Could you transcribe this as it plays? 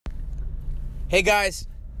Hey guys,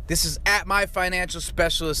 this is at my financial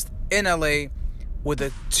specialist in LA with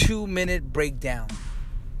a 2-minute breakdown,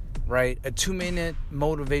 right? A 2-minute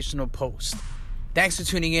motivational post. Thanks for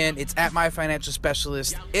tuning in. It's at my financial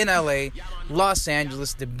specialist in LA, Los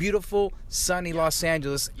Angeles, the beautiful, sunny Los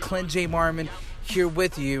Angeles. Clint J. Marmon here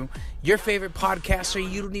with you, your favorite podcaster.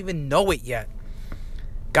 You don't even know it yet.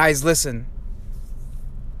 Guys, listen.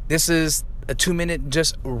 This is a 2-minute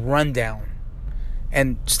just rundown.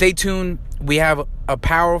 And stay tuned. We have a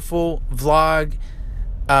powerful vlog,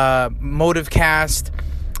 motivecast,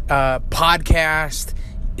 podcast.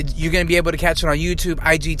 You're going to be able to catch it on YouTube,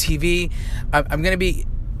 IGTV. I'm going to be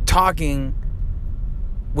talking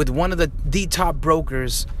with one of the top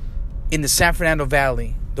brokers in the San Fernando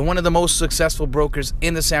Valley, one of the most successful brokers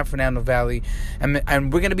in the San Fernando Valley.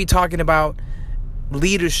 And we're going to be talking about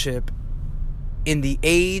leadership in the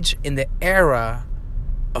age, in the era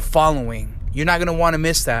of following. You're not going to want to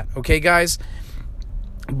miss that, okay, guys?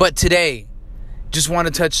 But today, just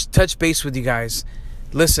want to touch base with you guys.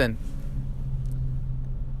 Listen,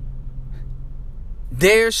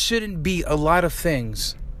 there shouldn't be a lot of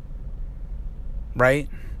things, right,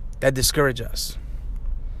 that discourage us.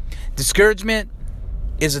 Discouragement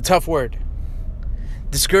is a tough word.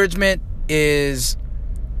 Discouragement is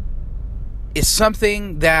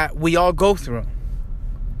something that we all go through,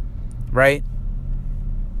 right?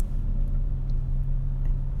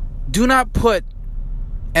 Do not put,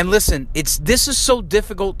 and listen, this is so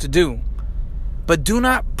difficult to do, but do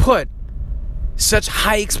not put such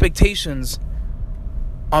high expectations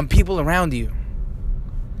on people around you,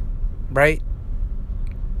 right?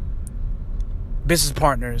 Business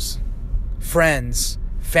partners, friends,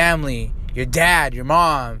 family, your dad, your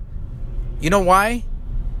mom. You know why?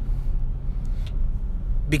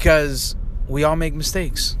 Because we all make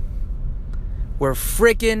mistakes. We're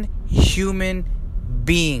freaking human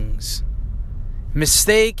beings.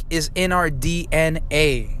 Mistake is in our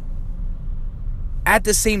DNA. At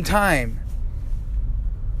the same time,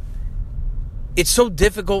 it's so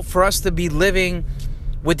difficult for us to be living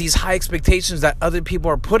with these high expectations that other people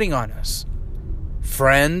are putting on us.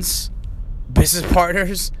 Friends, business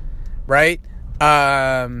partners, right?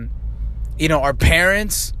 Our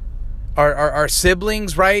parents, our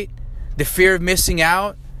siblings, right? The fear of missing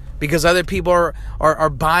out because other people are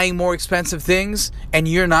buying more expensive things and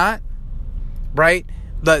you're not, right?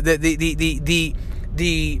 The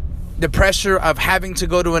pressure of having to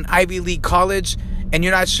go to an Ivy League college and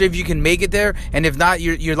you're not sure if you can make it there, and if not,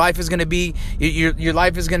 your life is gonna be your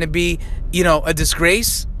life is gonna be a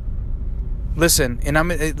disgrace. Listen, and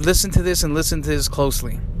listen to this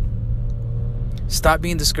closely. Stop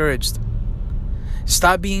being discouraged.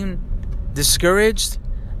 Stop being discouraged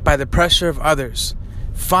by the pressure of others.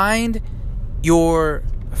 Find your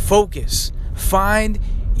focus. Find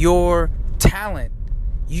your talent.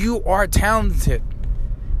 You are talented.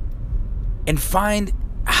 And find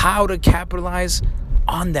how to capitalize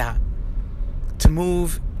on that to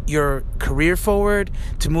move your career forward,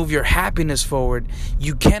 to move your happiness forward.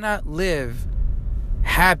 You cannot live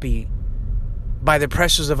happy by the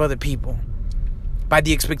pressures of other people, by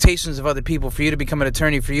the expectations of other people, for you to become an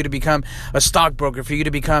attorney, for you to become a stockbroker, for you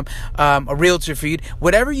to become a realtor, for you,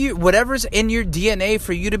 whatever's in your DNA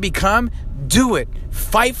for you to become, do it.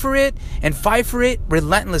 Fight for it, and fight for it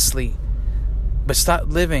relentlessly. But stop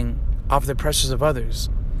living off the pressures of others.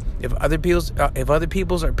 If other people's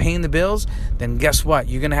are paying the bills, then guess what?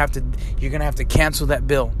 You're gonna have to cancel that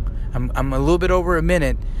bill. I'm a little bit over a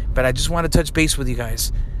minute, but I just want to touch base with you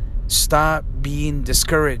guys. Stop being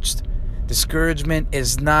discouraged. Discouragement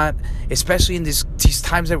is not, especially in these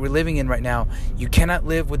times that we're living in right now, you cannot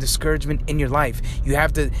live with discouragement in your life. You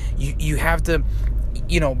have to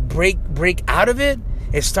break out of it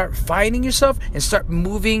and start fighting yourself and start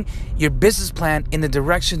moving your business plan in the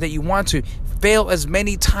direction that you want to. Fail as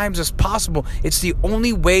many times as possible. It's the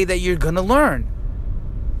only way that you're going to learn.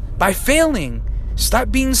 By failing.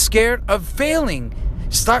 Stop being scared of failing.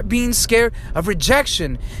 Stop being scared of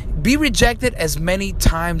rejection. Be rejected as many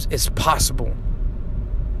times as possible.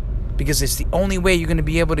 Because it's the only way you're going to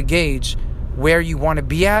be able to gauge where you want to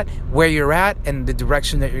be at, where you're at, and the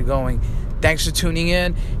direction that you're going. Thanks for tuning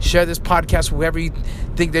in. Share this podcast with whoever you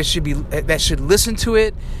think that should listen to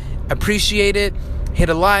it. Appreciate it. Hit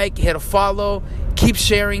a like, hit a follow. Keep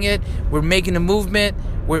sharing it. We're making a movement.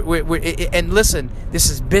 And listen, this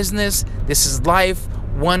is business. This is life.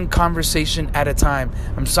 One conversation at a time.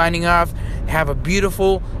 I'm signing off. Have a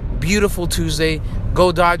beautiful, beautiful Tuesday.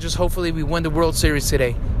 Go Dodgers. Hopefully we win the World Series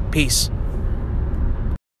today. Peace.